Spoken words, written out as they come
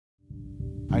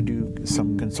I do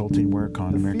some consulting work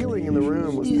on American feeling in the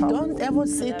room was Don't ever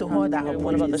say to her that her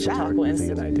What about the Chautauqua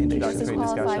Institute? Introductory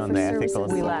discussion on the ethical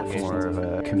We left. more of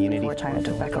a community. Before China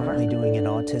took back over. Doing in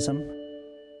autism.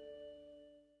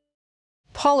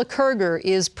 Paula Kerger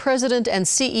is president and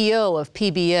CEO of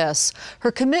PBS.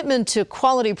 Her commitment to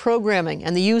quality programming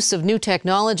and the use of new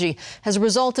technology has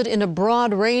resulted in a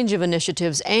broad range of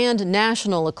initiatives and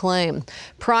national acclaim.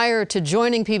 Prior to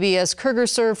joining PBS, Kerger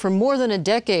served for more than a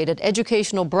decade at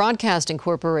Educational Broadcasting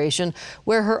Corporation,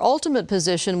 where her ultimate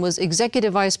position was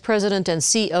executive vice president and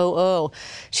COO.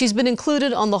 She's been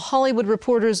included on the Hollywood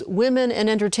Reporter's Women in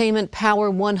Entertainment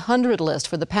Power 100 list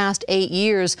for the past 8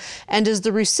 years and is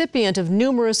the recipient of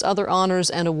numerous other honors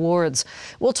and awards.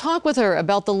 We'll talk with her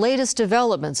about the latest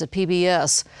developments at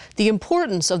PBS, the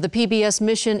importance of the PBS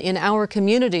mission in our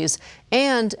communities,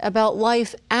 and about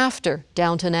life after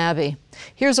Downton Abbey.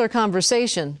 Here's our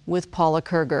conversation with Paula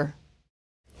Kerger.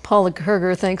 Paula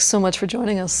Kerger, thanks so much for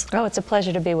joining us. Oh, it's a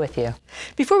pleasure to be with you.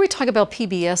 Before we talk about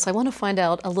PBS, I want to find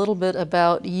out a little bit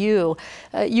about you.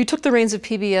 You took the reins of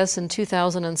PBS in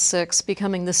 2006,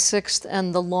 becoming the 6th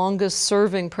and the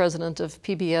longest-serving president of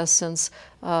PBS since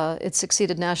it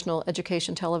succeeded National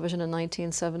Education Television in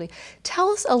 1970. Tell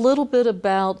us a little bit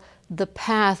about the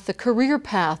path, the career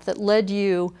path that led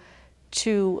you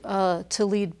to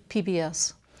lead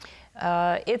PBS.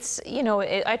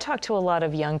 I talk to a lot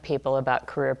of young people about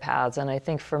career paths, and I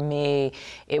think for me,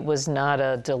 it was not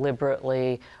a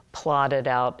deliberately plotted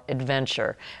out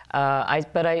adventure.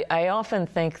 But I often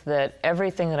think that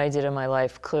everything that I did in my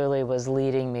life clearly was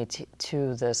leading me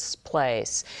to this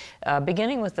place.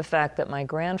 Beginning with the fact that my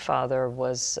grandfather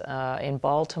was in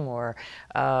Baltimore,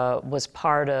 was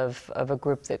part of a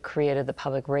group that created the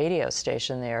public radio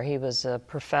station there. He was a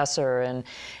professor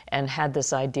and had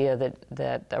this idea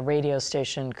that a radio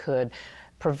station could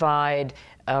provide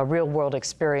a real-world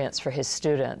experience for his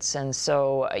students. And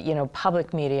so,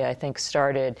 public media, I think,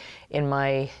 started in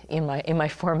my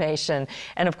formation.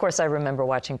 And of course, I remember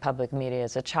watching public media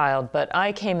as a child, but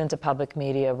I came into public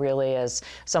media really as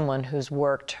someone who's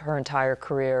worked her entire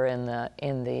career in the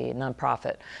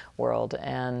nonprofit world.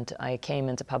 And I came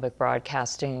into public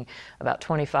broadcasting about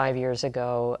 25 years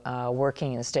ago,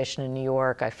 working in a station in New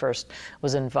York. I first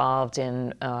was involved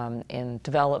in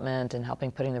development and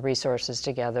helping putting the resources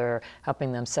together,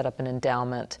 helping them set up an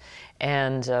endowment,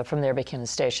 and from there became the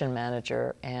station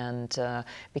manager and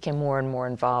became more and more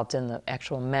involved in the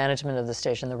actual management of the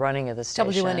station, the running of the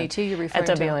station. WNET, you're referring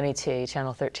to? At WNET,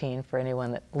 Channel 13, for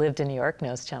anyone that lived in New York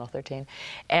knows Channel 13.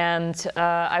 And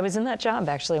I was in that job,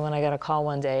 actually, when I got a call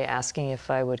one day asking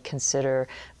if I would consider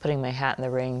putting my hat in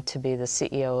the ring to be the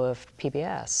CEO of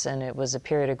PBS. And it was a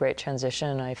period of great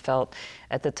transition. I felt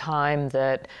at the time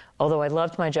that although I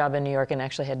loved my job in New York and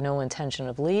actually had no intention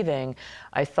of leaving,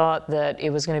 I thought that it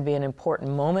was going to be an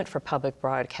important moment for public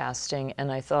broadcasting,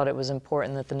 and I thought it was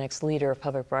important that the next leader of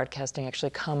public broadcasting actually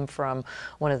come from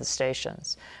one of the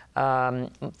stations.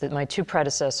 My two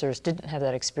predecessors didn't have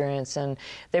that experience, and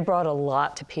they brought a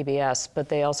lot to PBS, but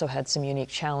they also had some unique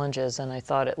challenges, and I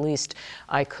thought at least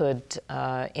I could,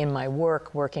 in my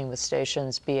work, working with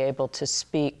stations, be able to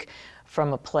speak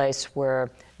from a place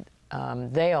where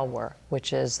they all were,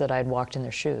 which is that I'd walked in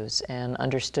their shoes and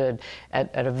understood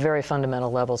at a very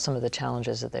fundamental level some of the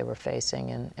challenges that they were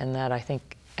facing, and that I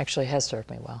think actually has served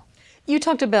me well. You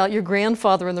talked about your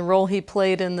grandfather and the role he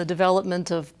played in the development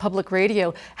of public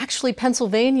radio. Actually,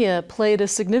 Pennsylvania played a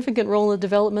significant role in the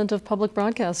development of public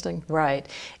broadcasting. Right.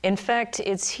 In fact,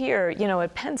 it's here,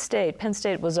 at Penn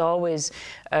State was always,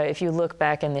 if you look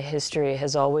back in the history,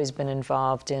 has always been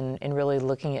involved in really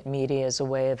looking at media as a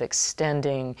way of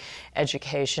extending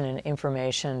education and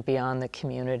information beyond the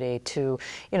community to,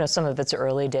 some of its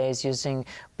early days using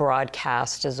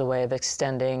broadcast as a way of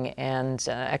extending, and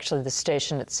actually the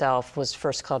station itself was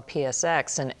first called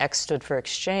PSX, and X stood for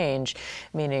exchange,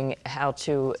 meaning how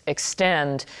to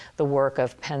extend the work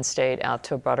of Penn State out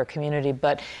to a broader community.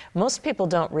 But most people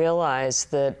don't realize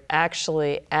that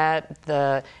actually at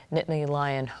the Nittany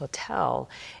Lion Hotel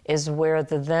is where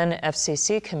the then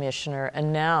FCC commissioner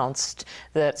announced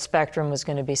that spectrum was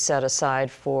going to be set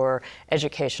aside for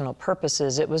educational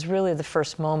purposes. It was really the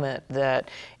first moment that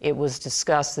it was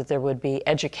discussed that there would be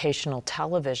educational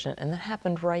television, and that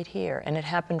happened right here. And it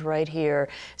happened right here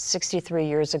 63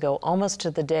 years ago, almost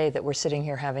to the day that we're sitting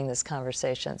here having this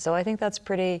conversation. So I think that's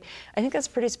pretty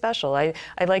special. I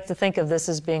like to think of this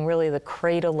as being really the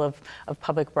cradle of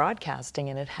public broadcasting,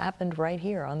 and it happened right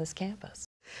here on this campus.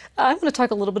 I'm going to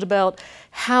talk a little bit about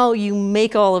how you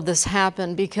make all of this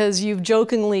happen, because you've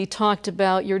jokingly talked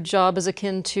about your job as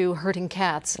akin to herding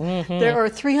cats. There are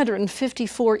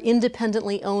 354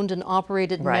 independently owned and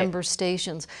operated member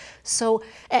stations. So,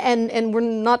 and we're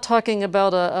not talking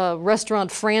about a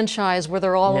restaurant franchise where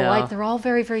they're all alike. They're all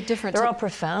very, very different. They're all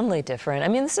profoundly different. I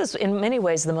mean, this is in many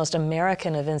ways the most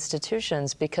American of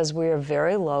institutions because we are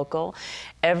very local.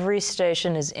 Every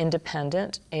station is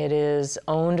independent. It is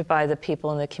owned by the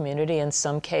people in the community. In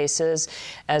some cases,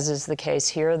 as is the case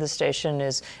here, the station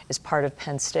is part of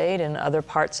Penn State. In other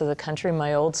parts of the country,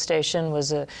 my old station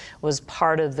was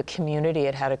part of the community.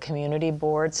 It had a community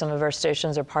board. Some of our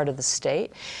stations are part of the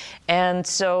state. And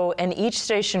each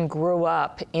station grew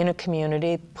up in a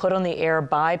community, put on the air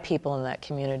by people in that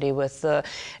community with the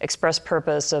express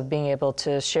purpose of being able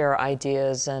to share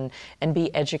ideas and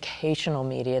be educational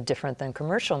media, different than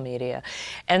commercial media.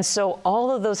 And so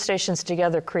all of those stations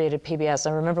together created PBS.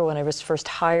 I remember when I was first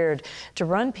hired to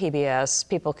run PBS,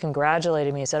 people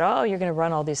congratulated me and said, "Oh, you're going to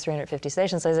run all these 350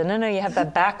 stations." I said, "No, you have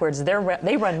that backwards. They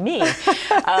run me."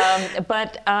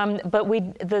 But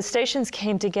the stations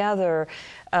came together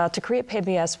to create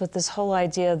PBS with this whole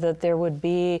idea that there would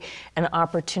be an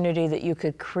opportunity that you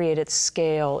could create at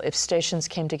scale if stations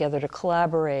came together to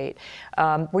collaborate,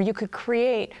 where you could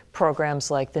create programs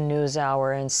like the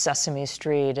NewsHour and Sesame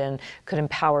Street and could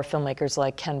empower filmmakers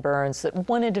like Ken Burns that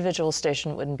one individual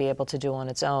station wouldn't be able to do on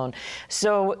its own.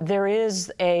 So there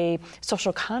is a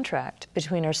social contract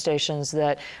between our stations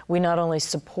that we not only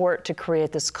support to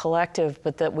create this collective,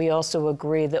 but that we also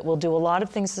agree that we'll do a lot of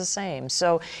things the same.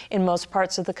 So in most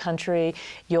parts of the country,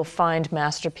 you'll find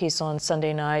Masterpiece on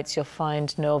Sunday nights, you'll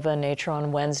find Nova Nature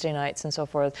on Wednesday nights and so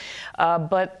forth.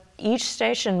 But each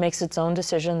station makes its own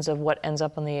decisions of what ends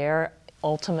up on the air.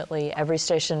 Ultimately, every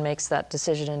station makes that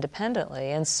decision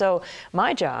independently. And so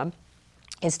my job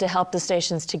is to help the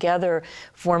stations together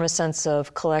form a sense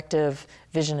of collective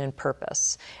vision and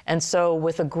purpose. And so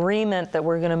with agreement that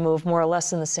we're going to move more or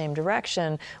less in the same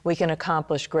direction, we can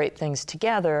accomplish great things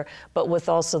together, but with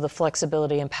also the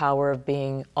flexibility and power of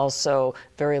being also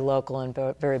very local and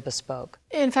very bespoke.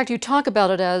 In fact, you talk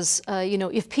about it as,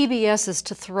 if PBS is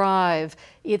to thrive,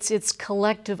 it's its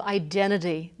collective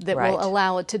identity that will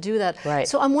allow it to do that.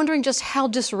 So I'm wondering just how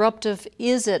disruptive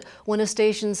is it when a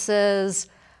station says,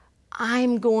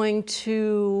 I'm going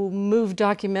to move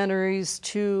documentaries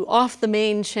off the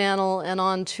main channel and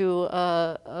onto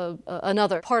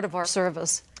another part of our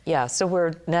service? Yeah, so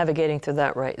we're navigating through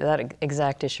that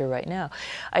exact issue right now.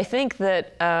 I think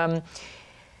that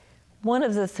one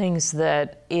of the things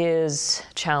that is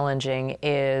challenging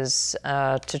is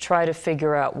to try to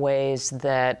figure out ways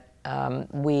that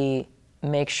we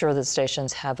make sure that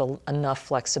stations have enough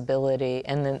flexibility.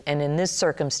 And in this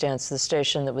circumstance, the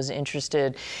station that was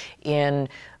interested in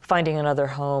finding another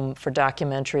home for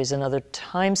documentaries, another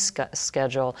time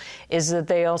schedule, is that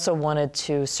they also wanted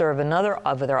to serve another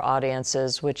of their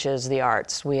audiences, which is the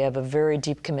arts. We have a very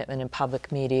deep commitment in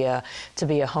public media to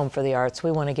be a home for the arts.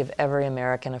 We want to give every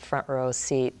American a front row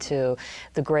seat to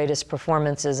the greatest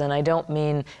performances, and I don't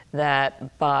mean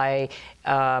that by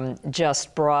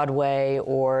just Broadway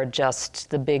or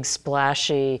just the big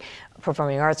splashy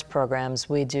performing arts programs.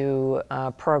 We do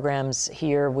programs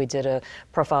here. We did a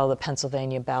profile of the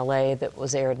Pennsylvania Ballet that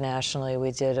was aired nationally. We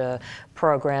did a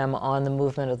program on the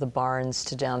movement of the Barns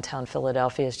to downtown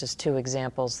Philadelphia. It's just two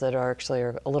examples that are actually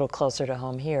a little closer to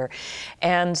home here.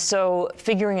 And so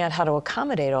figuring out how to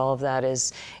accommodate all of that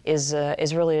is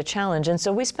really a challenge. And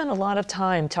so we spend a lot of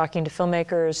time talking to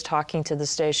filmmakers, talking to the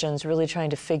stations, really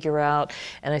trying to figure out,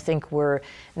 and I think we're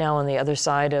now on the other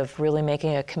side of really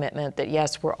making a commitment that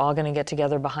yes, we're all going to get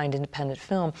together behind independent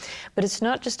film, but it's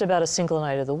not just about a single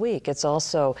night of the week. It's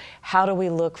also how do we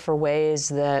look for ways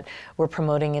that we're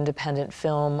promoting independent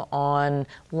film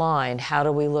online? How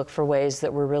do we look for ways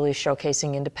that we're really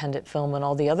showcasing independent film in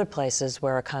all the other places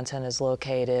where our content is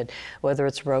located, whether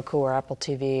it's Roku or Apple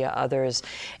TV, others?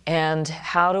 And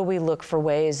how do we look for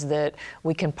ways that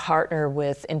we can partner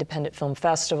with independent film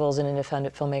festivals and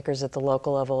independent filmmakers at the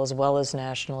local level as well as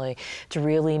nationally to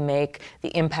really make the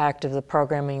impact of the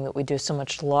programming that we do so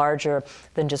much larger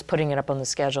than just putting it up on the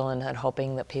schedule and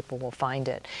hoping that people will find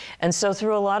it. And so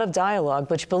through a lot of dialogue,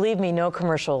 which believe me, no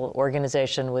commercial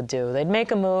organization would do. They'd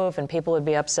make a move and people would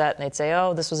be upset and they'd say,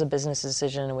 oh, this was a business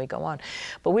decision, and we go on.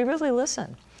 But we really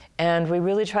listen. And we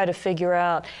really try to figure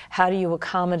out how do you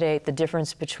accommodate the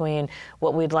difference between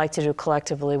what we'd like to do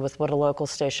collectively with what a local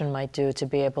station might do to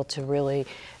be able to really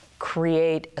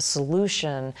create a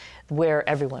solution where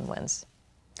everyone wins.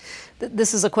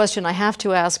 This is a question I have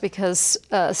to ask because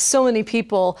so many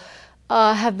people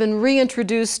have been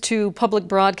reintroduced to public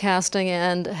broadcasting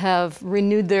and have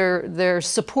renewed their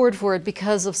support for it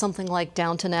because of something like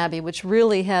Downton Abbey, which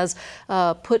really has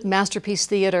put Masterpiece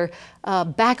Theater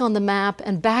back on the map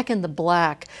and back in the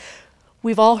black.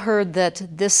 We've all heard that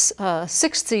this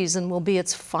sixth season will be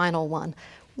its final one.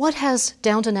 What has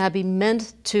Downton Abbey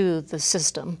meant to the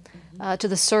system, to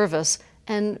the service,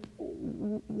 and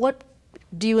what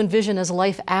do you envision as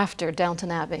life after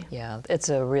Downton Abbey? Yeah, it's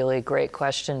a really great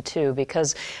question too,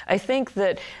 because I think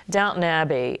that Downton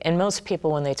Abbey, and most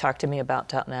people when they talk to me about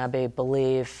Downton Abbey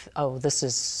believe, oh, this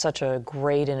is such a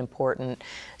great and important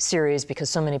series because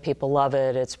so many people love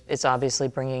it. It's obviously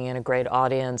bringing in a great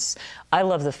audience. I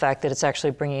love the fact that it's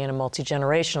actually bringing in a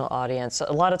multi-generational audience.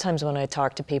 A lot of times when I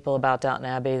talk to people about Downton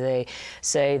Abbey, they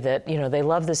say that, you know, they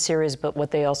love the series, but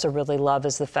what they also really love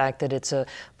is the fact that it's a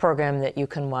program that you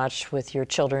can watch with your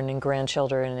children and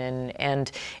grandchildren,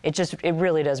 and it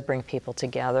really does bring people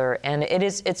together. And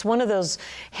it's one of those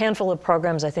handful of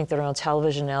programs I think that are on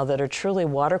television now that are truly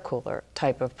water cooler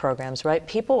type of programs, right?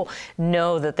 People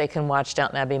know that they can watch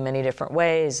Downton Abbey many different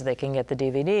ways. They can get the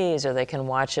DVDs or they can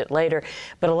watch it later,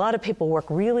 but a lot of people work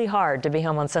really hard to be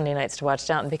home on Sunday nights to watch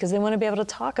Downton because they want to be able to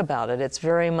talk about it. It's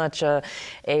very much a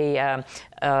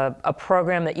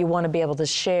program that you want to be able to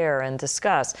share and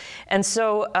discuss.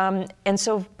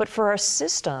 But for our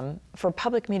system, for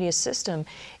public media system,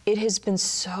 it has been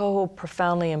so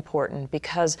profoundly important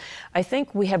because I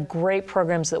think we have great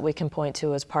programs that we can point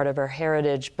to as part of our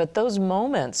heritage, but those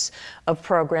moments of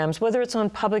programs, whether it's on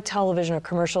public television or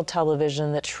commercial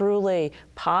television that truly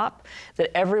pop, that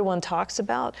everyone talks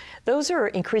about, those are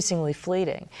increasingly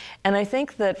fleeting. And I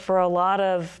think that for a lot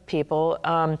of people,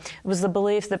 it was the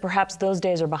belief that perhaps those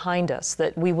days are behind us,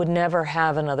 that we would never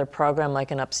have another program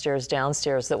like an Upstairs,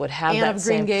 Downstairs that would have Anne that of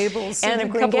same... Green Gables. Anne of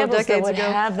Green Gables that would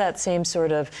have that same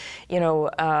sort of, you know,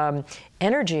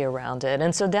 energy around it.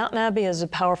 And so Downton Abbey is a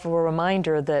powerful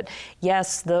reminder that,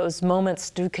 yes, those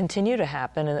moments do continue to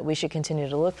happen and that we should continue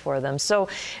to look for them. So,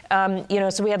 you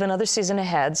know, so we have another season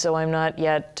ahead, so I'm not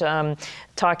yet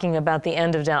talking about the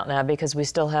end of Downton Abbey because we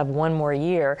still have one more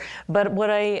year. But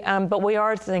but we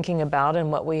are thinking about,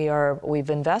 and what we've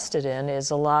invested in is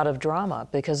a lot of drama,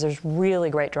 because there's really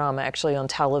great drama actually on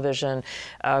television,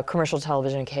 commercial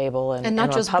television, cable, and not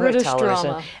on just public British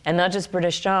television. drama. And not just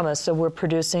British drama. So we're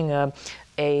producing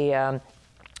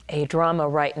a drama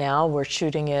right now. We're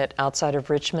shooting it outside of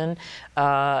Richmond.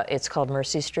 It's called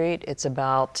Mercy Street. It's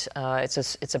about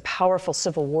it's a powerful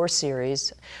Civil War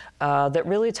series that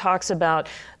really talks about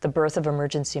the birth of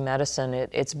emergency medicine.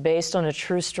 It's based on a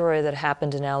true story that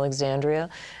happened in Alexandria.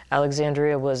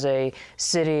 Alexandria was a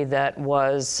city that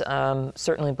was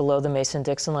certainly below the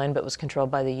Mason-Dixon line, but was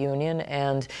controlled by the Union.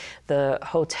 And the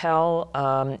hotel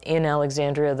in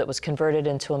Alexandria that was converted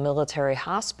into a military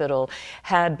hospital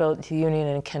had both Union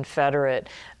and Confederate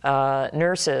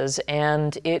nurses,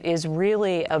 and it is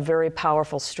really a very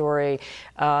powerful story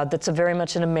that's very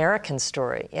much an American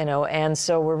story, you know, and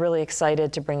so we're really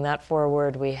excited to bring that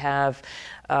forward. We have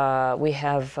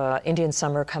Indian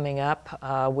Summer coming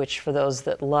up, which for those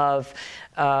that love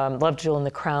Jewel and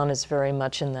the Crown is very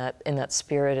much in that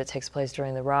spirit. It takes place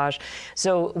during the Raj.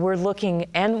 So we're looking,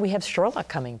 and we have Sherlock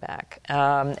coming back.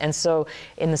 And so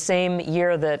in the same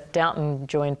year that Downton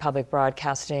joined public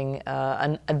broadcasting,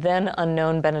 a then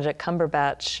unknown Benedict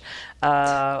Cumberbatch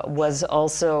was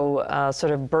also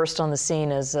sort of burst on the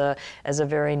scene as a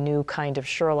very new kind of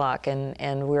Sherlock,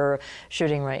 and we're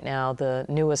shooting right now the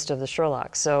newest of the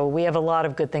Sherlocks. So we have a lot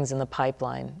of good things in the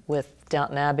pipeline with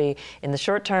Downton Abbey in the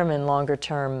short term and longer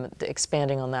term,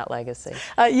 expanding on that legacy.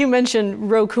 You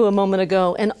mentioned Roku a moment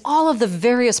ago, and all of the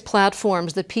various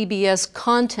platforms that PBS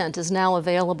content is now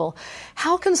available.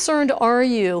 How concerned are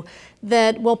you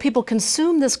that while people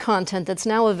consume this content that's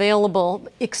now available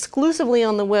exclusively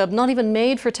on the web, not even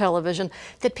made for television,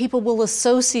 that people will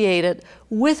associate it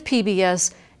with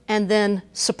PBS and then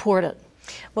support it?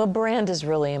 Well, brand is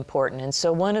really important, and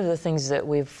so one of the things that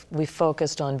we've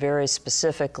focused on very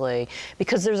specifically,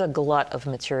 because there's a glut of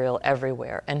material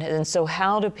everywhere, and so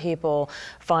how do people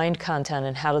find content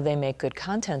and how do they make good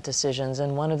content decisions?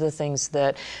 And one of the things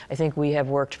that I think we have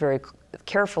worked very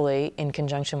carefully in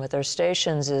conjunction with our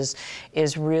stations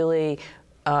is really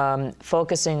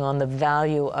focusing on the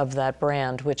value of that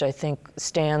brand, which I think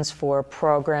stands for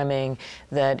programming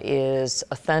that is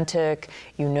authentic.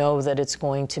 You know that it's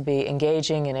going to be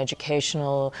engaging and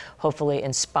educational, hopefully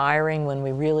inspiring when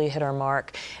we really hit our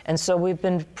mark. And so we've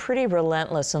been pretty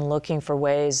relentless in looking for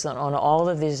ways on all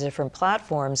of these different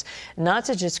platforms, not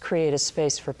to just create a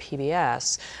space for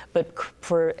PBS, but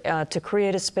to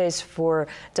create a space for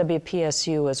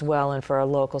WPSU as well and for our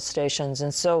local stations.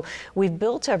 And so we've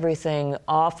built everything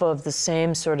off of the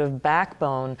same sort of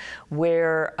backbone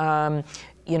where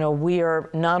you know, we are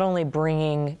not only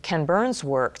bringing Ken Burns'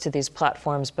 work to these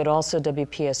platforms, but also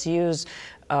WPSU's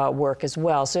work as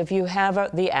well. So if you have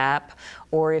the app,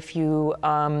 or if you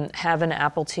have an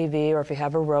Apple TV, or if you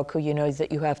have a Roku, you know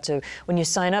that you have to, when you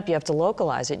sign up, you have to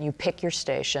localize it, and you pick your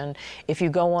station. If you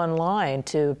go online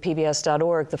to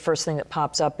pbs.org, the first thing that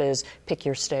pops up is pick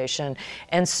your station.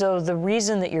 And so the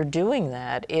reason that you're doing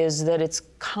that is that it's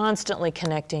constantly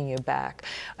connecting you back.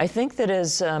 I think that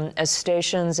as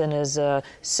stations and as a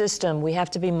system, we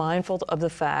have to be mindful of the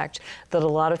fact that a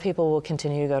lot of people will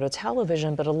continue to go to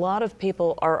television, but a lot of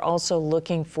people are also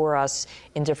looking for us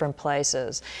in different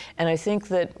places. And I think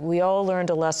that we all learned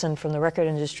a lesson from the record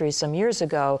industry some years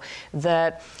ago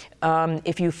that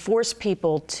if you force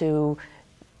people to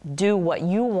do what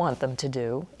you want them to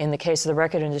do, in the case of the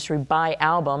record industry, buy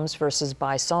albums versus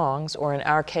buy songs, or in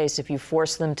our case, if you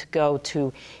force them to go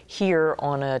to here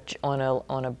on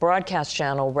a broadcast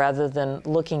channel rather than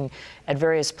looking at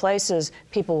various places,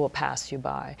 people will pass you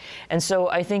by. And so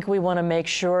I think we want to make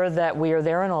sure that we are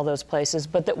there in all those places,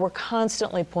 but that we're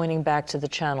constantly pointing back to the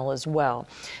channel as well,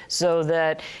 so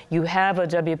that you have a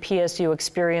WPSU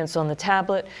experience on the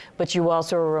tablet, but you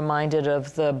also are reminded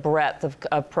of the breadth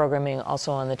of programming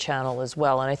also on the channel as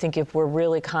well. And I think if we're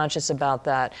really conscious about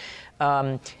that,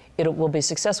 it will be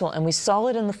successful. And we saw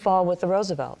it in the fall with the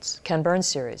Roosevelts, Ken Burns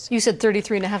series. You said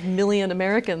 33.5 million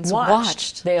Americans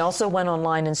watched. They also went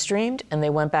online and streamed, and they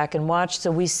went back and watched.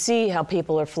 So we see how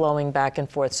people are flowing back and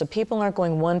forth. So people aren't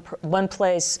going one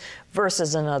place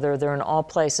versus another. They're in all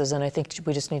places, and I think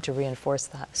we just need to reinforce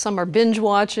that. Some are binge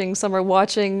watching, some are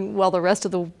watching while the rest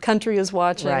of the country is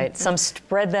watching. Right. Some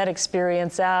spread that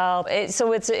experience out.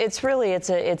 So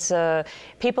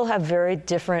people have very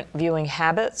different viewing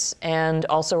habits, and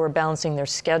also we're balancing their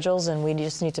schedules, and we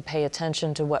just need to pay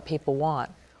attention to what people want.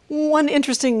 One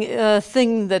interesting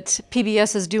thing that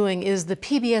PBS is doing is the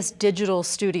PBS Digital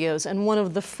Studios, and one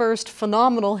of the first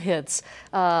phenomenal hits,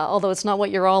 although it's not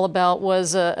what you're all about,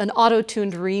 was an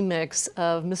auto-tuned remix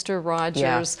of Mr.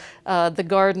 Rogers' The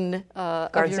Garden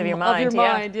Gardens of Your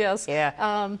Mind, yes.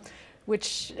 Yeah.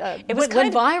 Which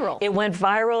went viral. It went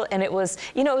viral, and it was,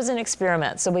 you know, it was an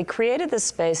experiment. So we created this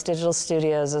space, Digital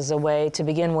Studios, as a way to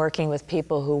begin working with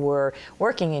people who were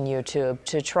working in YouTube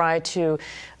to try to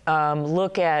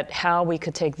look at how we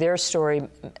could take their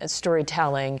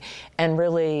storytelling and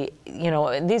really, you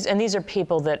know, these are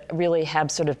people that really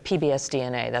have sort of PBS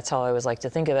DNA. That's how I always like to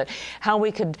think of it. How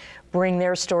we could bring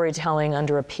their storytelling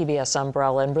under a PBS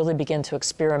umbrella and really begin to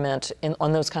experiment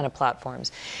on those kind of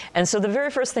platforms. And so the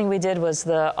very first thing we did was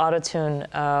the auto-tune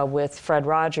with Fred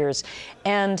Rogers.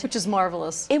 Which is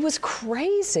marvelous. It was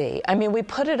crazy. I mean, we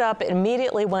put it up, it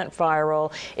immediately went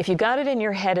viral. If you got it in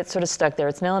your head, it sort of stuck there.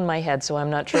 It's now in my head, so I'm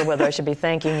not sure whether I should be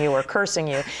thanking you or cursing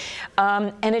you.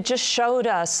 And it just showed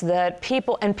us that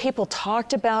people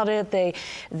talked about it.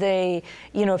 They,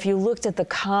 you know, if you looked at the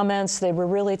comments, they were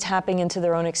really tapping into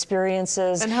their own experiences.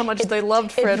 And how much they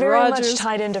loved Fred Rogers. It very much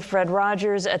tied into Fred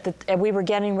Rogers. We were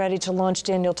getting ready to launch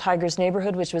Daniel Tiger's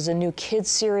Neighborhood, which was a new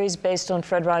kids series based on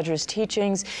Fred Rogers'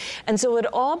 teachings. And so it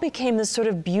all became this sort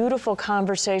of beautiful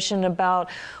conversation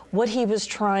about what he was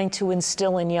trying to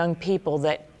instill in young people,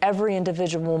 that every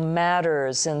individual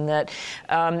matters, and that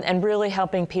and really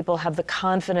helping people have the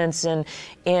confidence in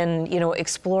you know,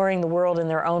 exploring the world in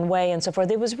their own way and so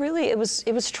forth. It was really, it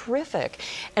was terrific.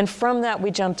 And from that we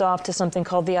jumped off to something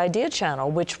called the Idea Channel,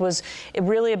 which was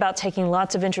really about taking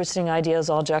lots of interesting ideas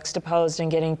all juxtaposed and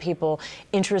getting people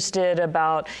interested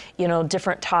about, you know,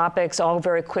 different topics, all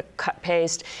very quick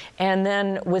paced, and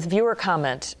then with viewer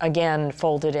comment again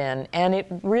folded in. And it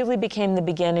really became the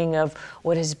beginning of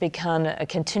what has become a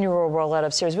continual rollout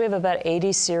of series. We have about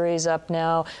 80 series up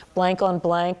now, Blank on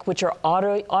Blank, which are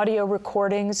audio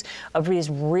recordings of these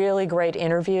really great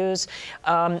interviews,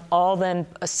 all then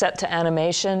set to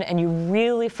animation, and you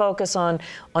really focus on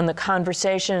the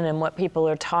conversation and what people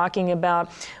are talking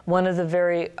about. One of the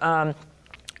very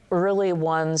early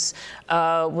ones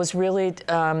was really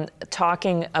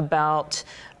talking about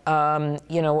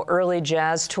you know, early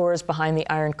jazz tours behind the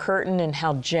Iron Curtain, and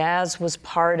how jazz was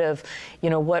part of, you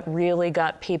know, what really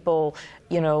got people,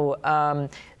 you know,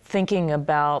 thinking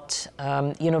about,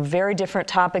 you know, very different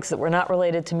topics that were not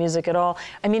related to music at all.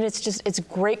 I mean, it's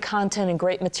great content and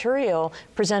great material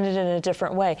presented in a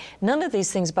different way. None of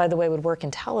these things, by the way, would work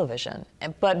in television,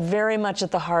 but very much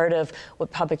at the heart of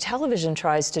what public television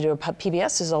tries to do, or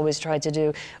PBS has always tried to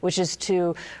do, which is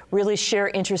to really share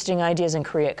interesting ideas and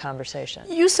create conversation.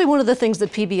 You say one of the things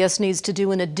that PBS needs to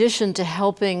do, in addition to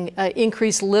helping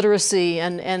increase literacy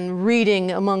and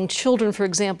reading among children, for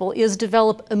example, is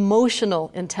develop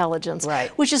emotional intelligence. intelligence,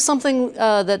 Right. which is something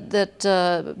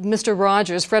Mr.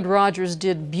 Rogers, Fred Rogers,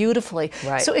 did beautifully.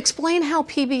 Right. So explain how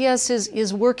PBS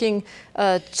is working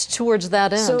towards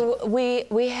that end. So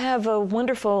we have a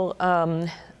wonderful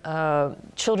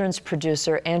children's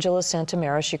producer, Angela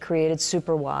Santamera. She created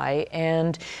Super Y,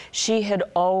 and she had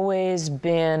always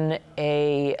been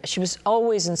she was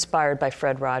always inspired by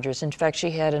Fred Rogers. In fact,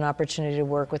 she had an opportunity to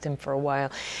work with him for a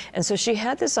while. And so she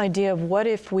had this idea of what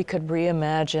if we could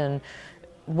reimagine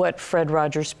what Fred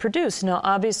Rogers produced. Now,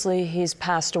 obviously, he's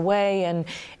passed away,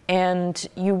 and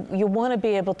you want to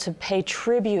be able to pay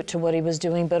tribute to what he was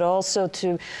doing, but also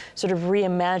to sort of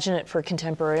reimagine it for a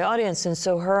contemporary audience. And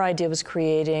so her idea was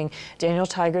creating Daniel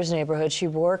Tiger's Neighborhood. She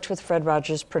worked with Fred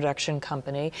Rogers' production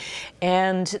company,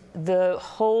 and the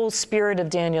whole spirit of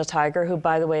Daniel Tiger, who,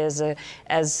 by the way,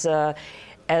 as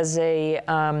a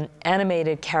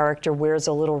animated character, wears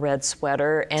a little red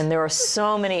sweater, and there are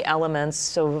so many elements.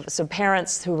 So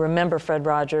parents who remember Fred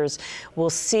Rogers will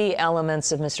see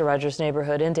elements of Mr. Rogers'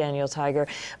 Neighborhood in Daniel Tiger.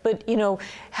 But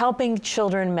helping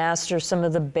children master some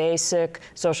of the basic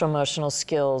social emotional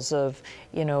skills of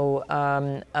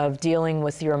dealing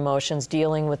with your emotions,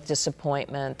 dealing with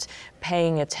disappointment,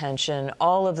 paying attention,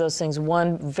 all of those things.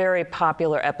 One very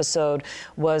popular episode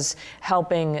was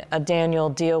helping Daniel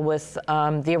deal with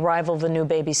the arrival of a new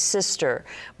baby sister,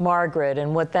 Margaret,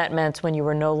 and what that meant when you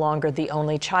were no longer the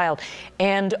only child.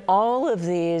 And all of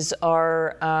these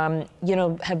are,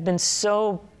 have been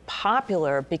so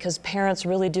popular because parents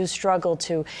really do struggle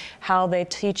to how they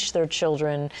teach their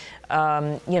children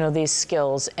these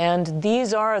skills. And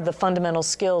these are the fundamental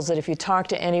skills that if you talk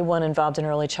to anyone involved in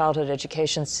early childhood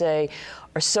education, say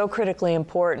are so critically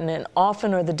important and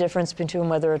often are the difference between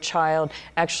whether a child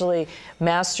actually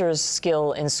masters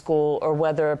skill in school or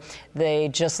whether they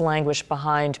just languish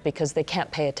behind because they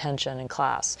can't pay attention in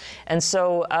class. And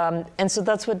so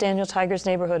that's what Daniel Tiger's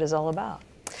Neighborhood is all about.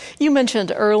 You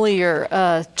mentioned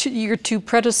earlier your two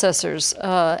predecessors,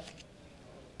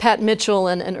 Pat Mitchell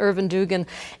and Irvin Dugan,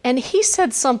 and he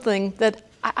said something that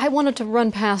I wanted to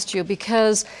run past you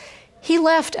because he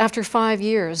left after 5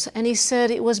 years, and he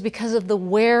said it was because of the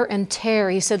wear and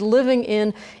tear. He said living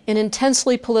in an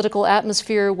intensely political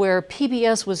atmosphere where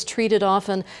PBS was treated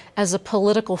often as a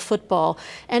political football.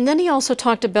 And then he also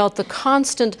talked about the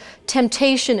constant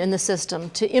temptation in the system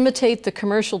to imitate the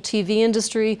commercial TV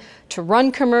industry, to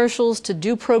run commercials, to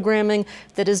do programming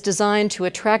that is designed to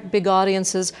attract big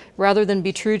audiences rather than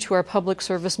be true to our public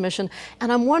service mission.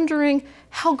 And I'm wondering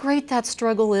how great that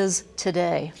struggle is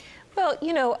today.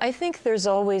 Well, I think there's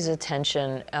always a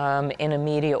tension in a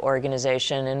media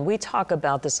organization, and we talk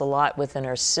about this a lot within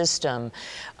our system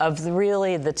of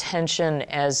really the tension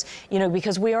as,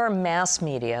 because we are mass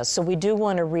media, so we do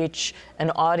want to reach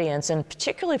an audience, and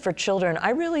particularly for children,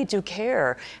 I really do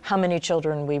care how many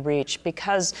children we reach,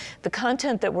 because the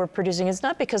content that we're producing is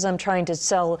not because I'm trying to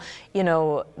sell,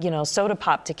 soda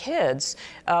pop to kids,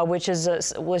 which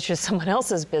is someone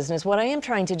else's business. What I am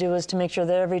trying to do is to make sure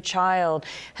that every child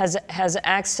has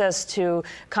access to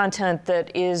content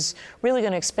that is really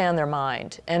going to expand their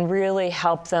mind and really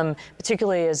help them,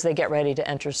 particularly as they get ready to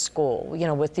enter school,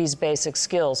 with these basic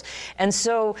skills. And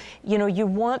so,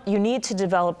 you need to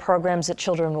develop programs that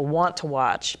children will want to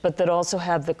watch, but that also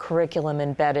have the curriculum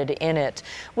embedded in it.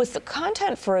 With the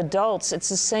content for adults, it's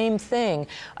the same thing.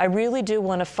 I really do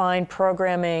want to find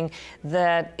programming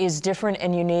that is different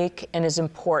and unique and is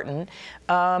important.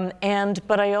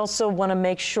 But I also want to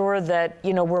make sure that,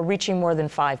 we're reaching more than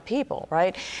 5 people,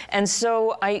 right? And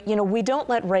so we don't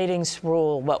let ratings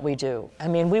rule what we do. I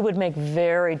mean, we would make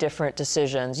very different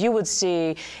decisions. You would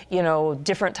see,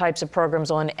 different types of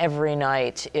programs on every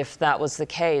night if that was the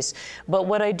case. But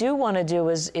what I do want to do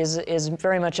is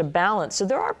very much a balance. So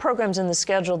there are programs in the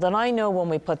schedule that I know when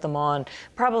we put them on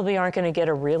probably aren't going to get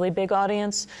a really big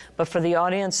audience, but for the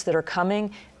audience that are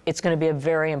coming, it's going to be a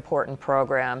very important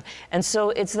program. And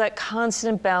so it's that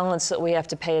constant balance that we have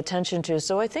to pay attention to.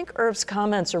 So I think Irv's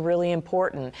comments are really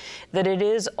important, that it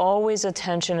is always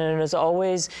attention and it is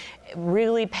always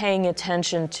really paying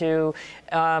attention to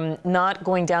not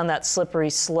going down that slippery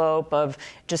slope of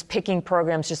just picking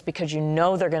programs just because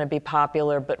they're going to be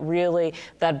popular, but really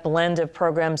that blend of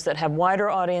programs that have wider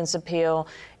audience appeal.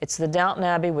 It's the Downton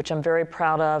Abbey, which I'm very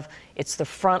proud of. It's the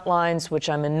Frontlines, which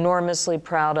I'm enormously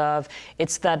proud of.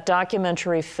 It's that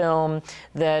documentary film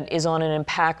that is on an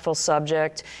impactful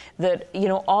subject. That,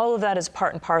 all of that is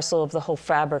part and parcel of the whole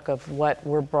fabric of what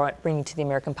we're bringing to the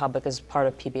American public as part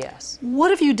of PBS.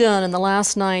 What have you done in the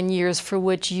last 9 years for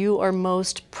which you are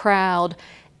most proud,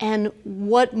 and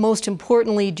what most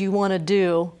importantly do you want to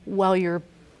do while you're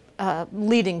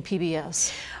leading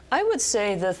PBS? I would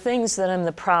say the things that I'm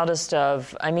the proudest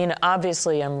of, I mean,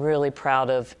 obviously I'm really proud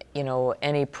of,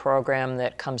 any program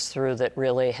that comes through that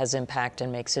really has impact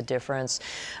and makes a difference.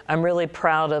 I'm really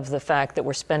proud of the fact that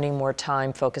we're spending more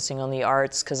time focusing on the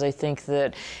arts, because I think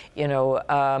that,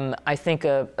 I think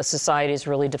a society is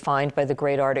really defined by the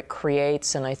great art it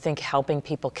creates, and I think helping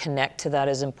people connect to that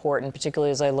is important,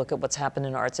 particularly as I look at what's happened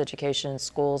in arts education in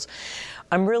schools.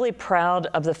 I'm really proud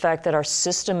of the fact that our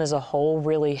system as a whole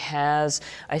really has,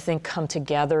 I think, come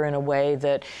together in a way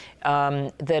that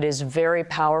that is very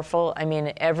powerful. I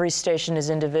mean, every station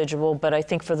is individual, but I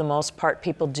think for the most part,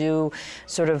 people do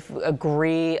sort of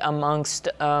agree amongst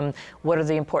what are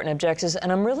the important objectives.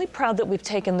 And I'm really proud that we've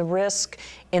taken the risk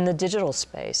in the digital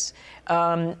space.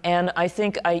 And I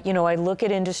think I look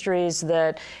at industries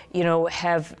that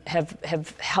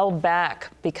have held back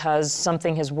because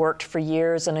something has worked for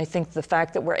years, and I think the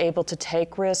fact that we're able to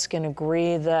take risk and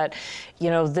agree that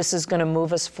this is going to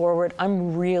move us forward,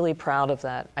 I'm really proud of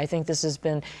that. I think these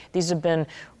have been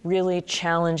really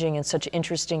challenging and such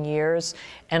interesting years,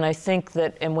 and I think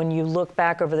that, and when you look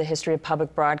back over the history of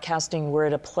public broadcasting, we're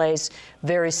at a place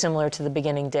very similar to the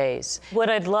beginning days. What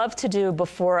I'd love to do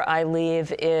before I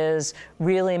leave is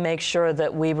really make sure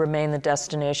that we remain the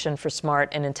destination for smart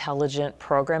and intelligent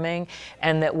programming,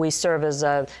 and that we serve as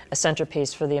a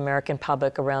centerpiece for the American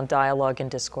public around dialogue and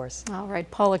discourse. All right,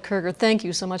 Paula Kerger, thank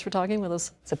you so much for talking with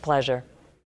us. It's a pleasure.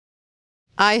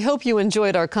 I hope you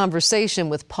enjoyed our conversation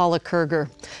with Paula Kerger.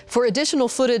 For additional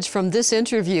footage from this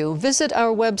interview, visit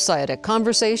our website at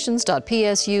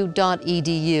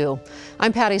conversations.psu.edu.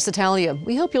 I'm Patty Satalia.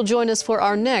 We hope you'll join us for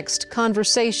our next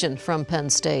Conversation from Penn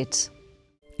State.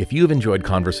 If you've enjoyed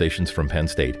Conversations from Penn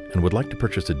State and would like to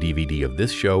purchase a DVD of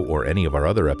this show or any of our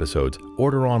other episodes,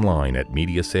 order online at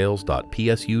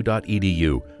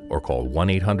mediasales.psu.edu or call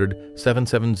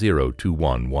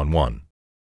 1-800-770-2111.